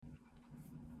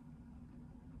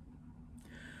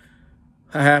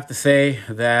I have to say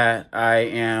that I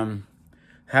am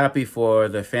happy for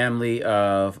the family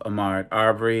of Ahmaud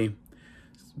Arbery,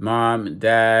 mom,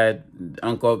 dad,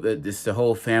 uncle, this the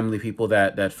whole family, people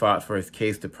that fought for his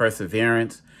case, the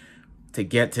perseverance to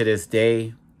get to this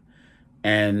day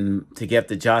and to get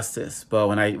the justice. But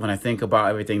when I think about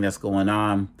everything that's going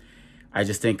on, I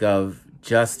just think of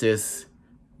justice,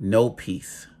 no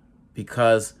peace,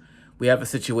 because we have a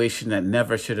situation that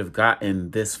never should have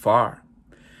gotten this far.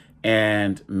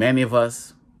 And many of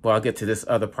us, well, I'll get to this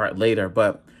other part later,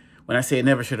 but when I say it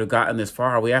never should have gotten this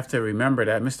far, we have to remember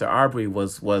that Mr. Arbery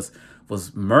was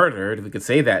murdered, if we could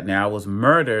say that now, was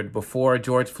murdered before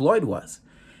George Floyd was.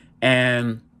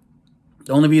 And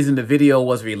the only reason the video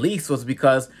was released was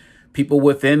because people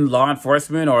within law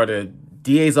enforcement or the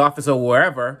DA's office or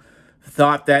wherever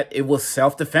thought that it was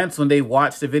self-defense when they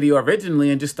watched the video originally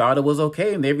and just thought it was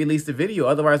okay, and they released the video.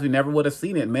 Otherwise, we never would have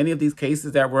seen it. Many of these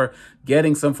cases that we're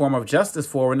getting some form of justice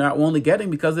for, we're not only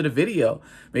getting because of the video.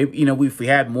 Maybe, if we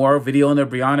had more video in the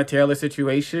Breonna Taylor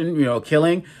situation,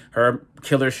 killing, her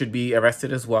killer should be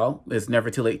arrested as well. It's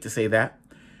never too late to say that.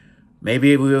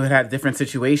 Maybe we would have a different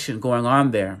situation going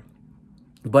on there.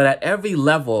 But at every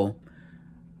level,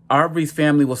 Arbery's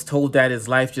family was told that his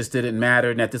life just didn't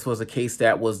matter and that this was a case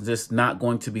that was just not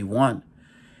going to be won.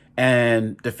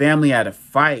 And the family had to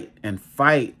fight and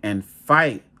fight and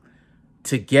fight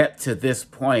to get to this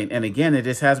point. And again, it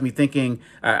just has me thinking,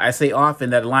 I say often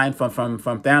that line from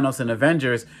Thanos and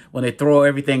Avengers, when they throw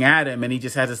everything at him and he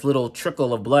just has this little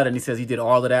trickle of blood and he says he did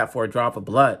all of that for a drop of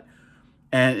blood.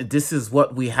 And this is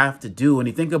what we have to do. And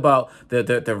you think about the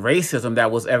racism that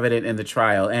was evident in the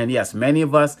trial. And yes, many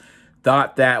of us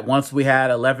thought that once we had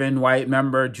 11 white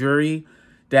member jury,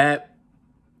 that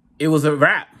it was a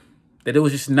wrap, that it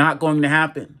was just not going to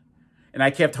happen. And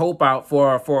I kept hope out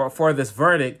for this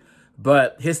verdict,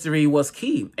 but history was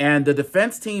key. And the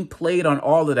defense team played on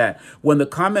all of that. When the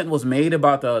comment was made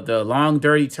about the long,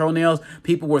 dirty toenails,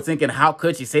 people were thinking, how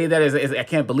could she say that? I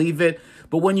can't believe it.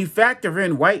 But when you factor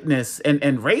in whiteness and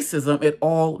racism, it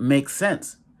all makes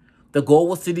sense. The goal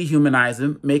was to dehumanize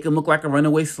him, make him look like a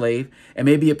runaway slave, and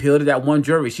maybe appeal to that one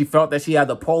jury. She felt that she had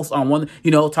the pulse on one,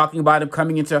 talking about him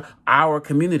coming into our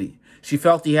community. She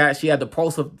felt she had the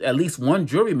pulse of at least one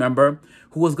jury member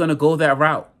who was going to go that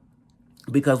route.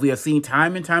 Because we have seen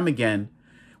time and time again,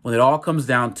 when it all comes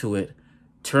down to it,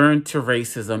 turn to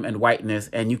racism and whiteness,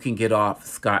 and you can get off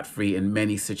scot-free in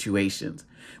many situations.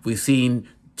 We've seen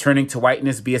turning to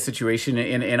whiteness be a situation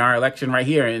in our election right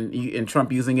here, and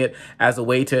Trump using it as a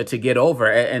way to get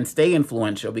over and stay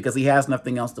influential because he has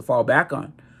nothing else to fall back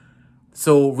on.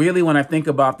 So really, when I think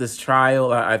about this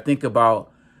trial, I think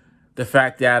about the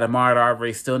fact that Ahmaud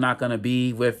Arbery is still not going to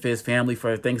be with his family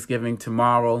for Thanksgiving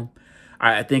tomorrow.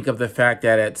 I think of the fact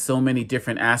that at so many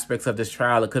different aspects of this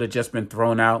trial, it could have just been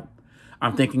thrown out.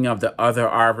 I'm thinking of the other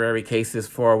Arbery cases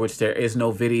for which there is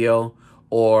no video,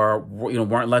 or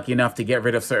weren't lucky enough to get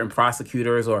rid of certain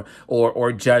prosecutors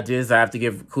or judges. I have to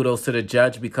give kudos to the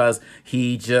judge because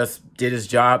he just did his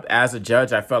job as a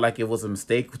judge. I felt like it was a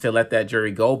mistake to let that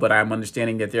jury go, but I'm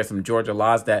understanding that there's some Georgia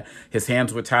laws that his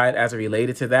hands were tied as it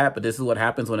related to that. But this is what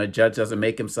happens when a judge doesn't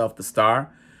make himself the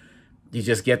star. You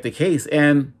just get the case.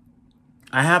 And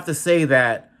I have to say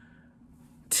that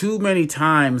too many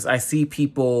times I see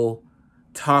people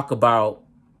talk about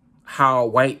how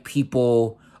white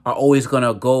people are always going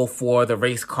to go for the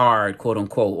race card, quote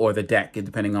unquote, or the deck,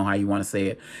 depending on how you want to say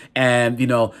it. And,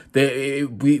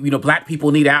 black people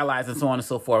need allies and so on and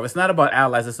so forth. It's not about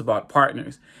allies, it's about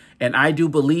partners. And I do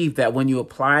believe that when you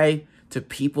apply to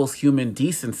people's human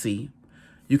decency,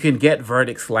 you can get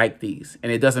verdicts like these,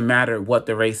 and it doesn't matter what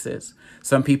the race is.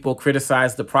 Some people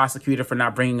criticize the prosecutor for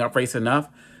not bringing up race enough.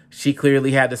 She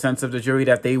clearly had the sense of the jury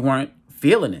that they weren't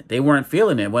feeling it. They weren't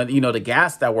feeling it when, the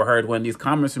gasps that were heard when these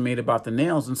comments were made about the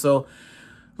nails. And so,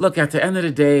 look, at the end of the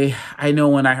day, I know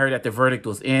when I heard that the verdict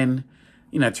was in,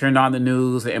 I turned on the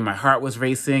news and my heart was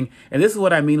racing. And this is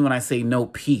what I mean when I say no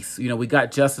peace. We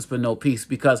got justice, but no peace,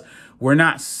 because we're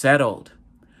not settled.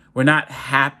 We're not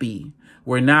happy.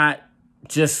 We're not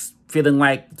just feeling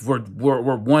like we're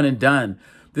one and done.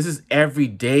 This is every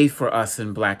day for us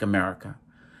in Black America.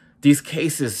 These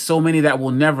cases, so many that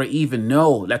we'll never even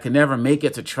know, that can never make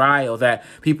it to trial, that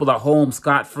people are home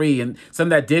scot-free, and some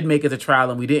that did make it to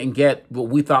trial and we didn't get what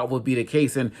we thought would be the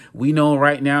case. And we know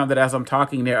right now that as I'm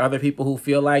talking, there are other people who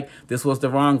feel like this was the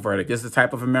wrong verdict. This is the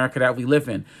type of America that we live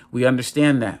in. We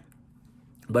understand that.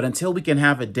 But until we can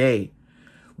have a day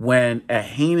when a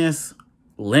heinous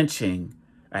lynching,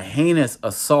 a heinous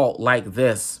assault like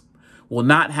this will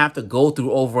not have to go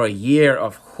through over a year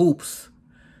of hoops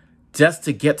just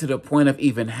to get to the point of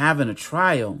even having a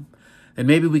trial, then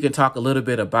maybe we can talk a little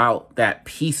bit about that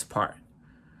peace part.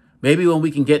 Maybe when we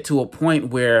can get to a point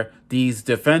where these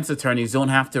defense attorneys don't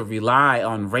have to rely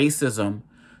on racism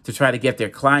to try to get their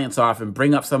clients off and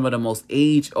bring up some of the most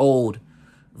age-old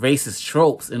racist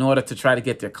tropes in order to try to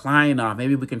get their client off.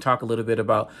 Maybe we can talk a little bit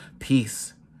about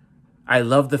peace. I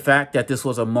love the fact that this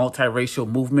was a multiracial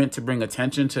movement to bring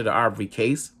attention to the Arbery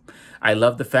case. I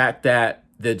love the fact that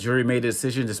the jury made a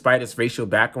decision despite its racial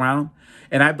background.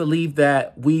 And I believe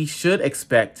that we should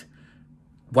expect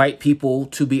white people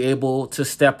to be able to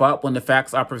step up when the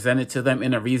facts are presented to them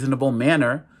in a reasonable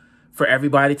manner for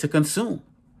everybody to consume.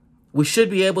 We should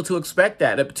be able to expect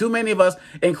that. Too many of us,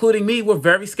 including me, were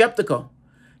very skeptical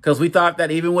because we thought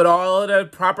that even with all of the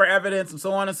proper evidence and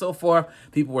so on and so forth,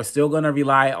 people were still going to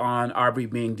rely on Arbery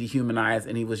being dehumanized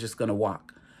and he was just going to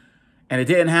walk. And it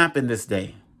didn't happen this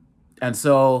day. And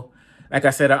so, like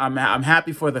I said, I'm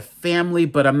happy for the family,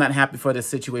 but I'm not happy for this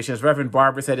situation. As Reverend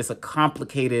Barber said, it's a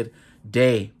complicated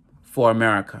day for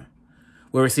America,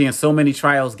 where we're seeing so many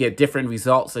trials get different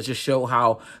results that just show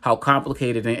how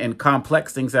complicated and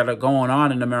complex things that are going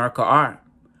on in America are.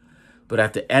 But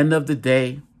at the end of the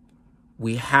day,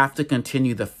 we have to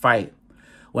continue the fight.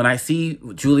 When I see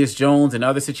Julius Jones and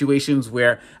other situations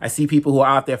where I see people who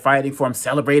are out there fighting for him,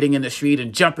 celebrating in the street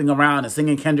and jumping around and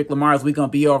singing Kendrick Lamar's "We Gonna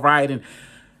Be All Right," and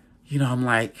I'm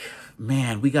like,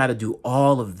 man, we got to do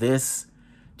all of this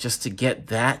just to get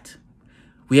that.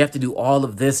 We have to do all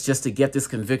of this just to get this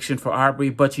conviction for Arbery.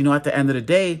 But, at the end of the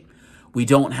day, we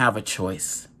don't have a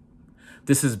choice.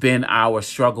 This has been our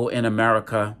struggle in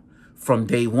America from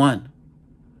day one.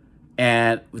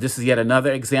 And this is yet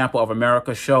another example of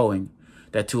America showing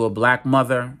that to a black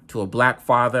mother, to a black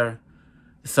father,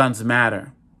 the sons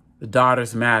matter, the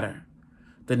daughters matter,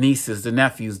 the nieces, the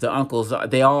nephews, the uncles,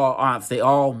 they all aunts, they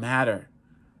all matter.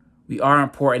 We are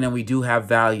important and we do have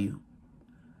value.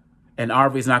 And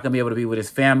Arbery's not going to be able to be with his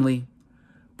family,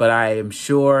 but I am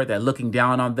sure that looking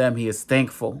down on them, he is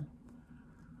thankful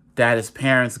that his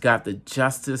parents got the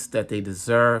justice that they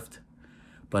deserved.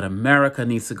 But America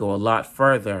needs to go a lot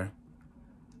further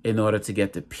in order to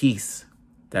get the peace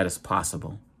that is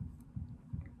possible.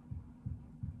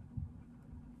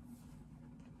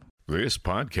 This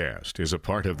podcast is a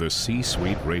part of the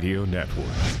C-Suite Radio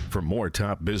Network. For more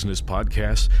top business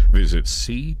podcasts, visit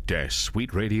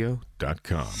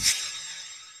c-suiteradio.com.